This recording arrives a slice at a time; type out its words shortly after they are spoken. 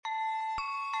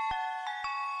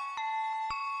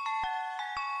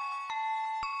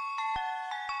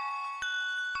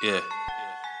Yeah.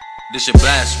 This shit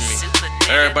blasphemy.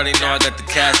 Everybody know I got the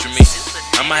cash with me.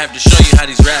 I might have to show you how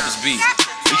these rappers be.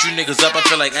 Eat you niggas up, I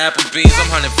feel like Applebee's.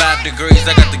 I'm 105 degrees,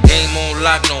 I got the game on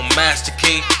lock, no master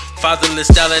key.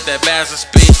 Fatherless style at that bastard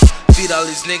speed. Feed all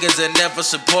these niggas that never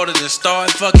supported and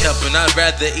started. Fuck helping, I'd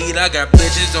rather eat. I got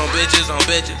bitches on bitches on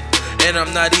bitches. And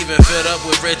I'm not even filled up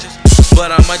with riches. But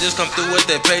I might just come through with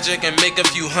that paycheck and make a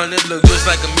few hundred look just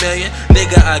like a million.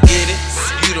 Nigga, I get it,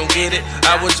 you don't get it.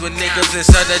 I was with niggas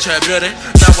inside that trap building,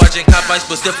 not watching cop fights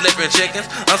but still flipping chickens.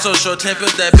 I'm so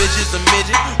short-tempered that bitch is a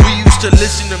midget. We used to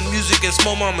listen to music and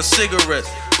smoke mama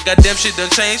cigarettes. Goddamn shit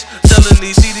done changed, selling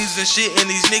these CDs and shit, and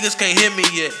these niggas can't hear me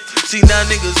yet. See, now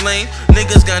niggas lame,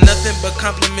 niggas got nothing but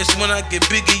compliments when I get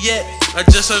bigger yet. I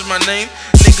just searched my name,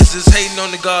 niggas is hating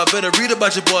on the God. Better read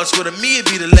about your boss, with me it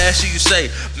be the last shit you say.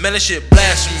 Man, this shit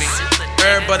blasphemy.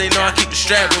 Everybody know I keep the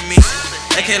strap with me.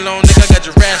 AK long nigga, I got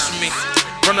your raps with me.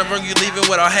 Run around, you leaving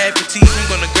without half your teeth. I'm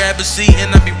gonna grab a seat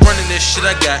and I be running this shit.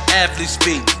 I got athlete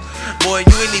speed. Boy,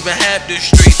 you ain't even half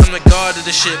this street. I'm the guard of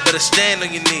the shit, better stand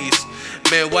on your knees.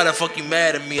 Man, why the fuck you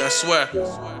mad at me, I swear.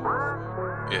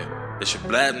 Yeah, this shit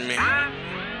blasphemy.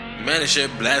 Man, this shit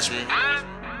blasphemy.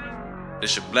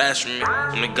 This shit blasphemy.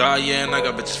 I'm the God, yeah, and I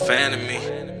got bitches fan of me.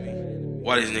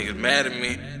 Why these niggas mad at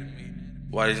me?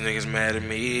 Why these niggas mad at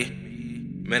me?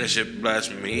 Man, this shit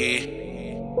blasphemy.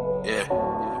 Yeah.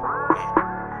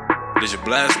 This shit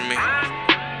blasphemy.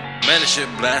 Man, this shit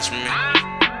blasphemy.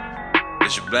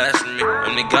 This shit blasphemy.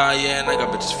 I'm the God, yeah, and I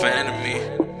got bitches fan of me.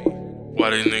 Why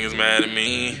these niggas mad at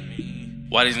me?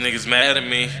 Why these niggas mad at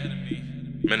me?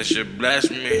 Man, this shit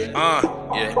blasphemy.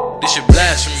 Yeah, this shit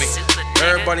blasphemy.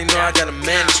 Everybody know I got a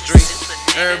man in the street.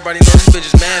 Everybody know these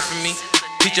bitches mad for me.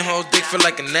 Teaching hoes dick for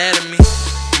like anatomy.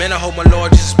 Man, I hope my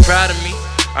Lord Jesus is proud of me.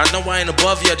 I know I ain't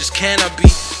above you, I just cannot be.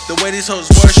 The way these hoes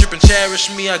worship and cherish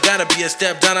me, I gotta be a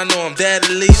step down, I know I'm dead at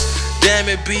least. Damn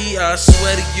it be, I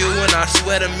swear to you and I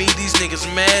swear to me, these niggas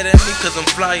mad at me cause I'm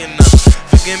flying up.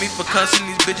 Forgive me for cussing,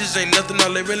 these bitches ain't nothing,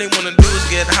 all they really wanna do is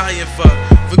get high and fuck.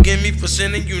 Forgive me for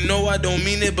sinning, you know I don't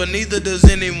mean it, but neither does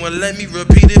anyone. Let me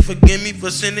repeat it, forgive me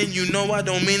for sinning, you know I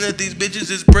don't mean it. These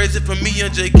bitches is praising for me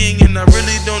and Jayy'King, and I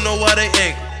really don't know why they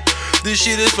ain't. This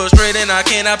shit is frustrating, I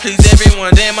cannot please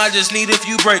everyone. Damn, I just need a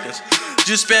few breakers.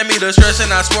 Just spare me the stress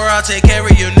and I swear I'll take care of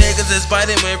you niggas that's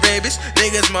biting with rabies.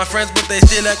 Niggas my friends but they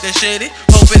still acting shady.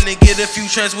 Hoping to get a few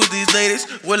chances with these ladies.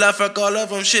 Will I fuck all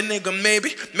of them? Shit nigga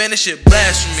maybe. Man, this shit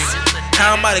blasphemy.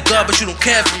 How am I the God but you don't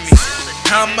care for me?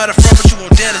 How am I the front but you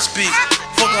won't dare to speak?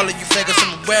 Fuck all of you fakers,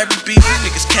 I'm a weary beef. These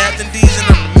niggas Captain D's and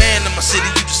I'm the man of my city,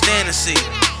 you just stand and see.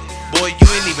 Boy, you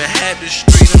ain't even had this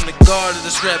street. I'm the guard of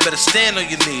this rap, better stand on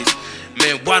your knees.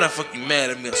 Man, why the fuck you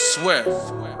mad at me? I swear.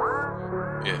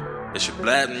 Yeah, this shit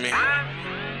blasphemy.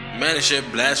 Man, this shit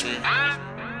blasphemy.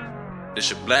 This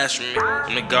shit blasphemy.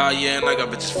 I'm the God, yeah, and I got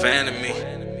bitches fan of me.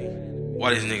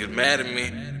 Why these niggas mad at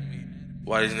me?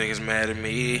 Why these niggas mad at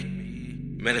me?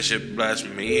 Man, this shit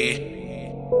blasphemy.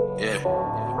 Yeah.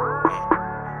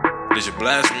 This shit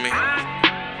blasphemy.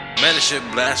 Man, this shit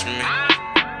blasphemy.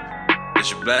 This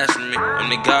shit blasphemy. I'm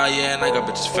the God, yeah, and I got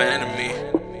bitches fan of me.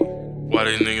 Why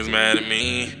these niggas mad at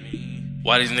me?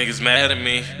 Why these niggas mad at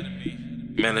me?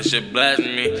 Man, that shit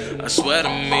blasphemy. I swear to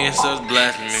me, it says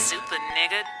blasphemy.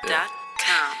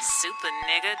 Supernigga.com.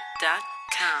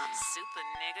 Supernigga.com.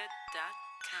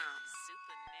 Supernigga.com.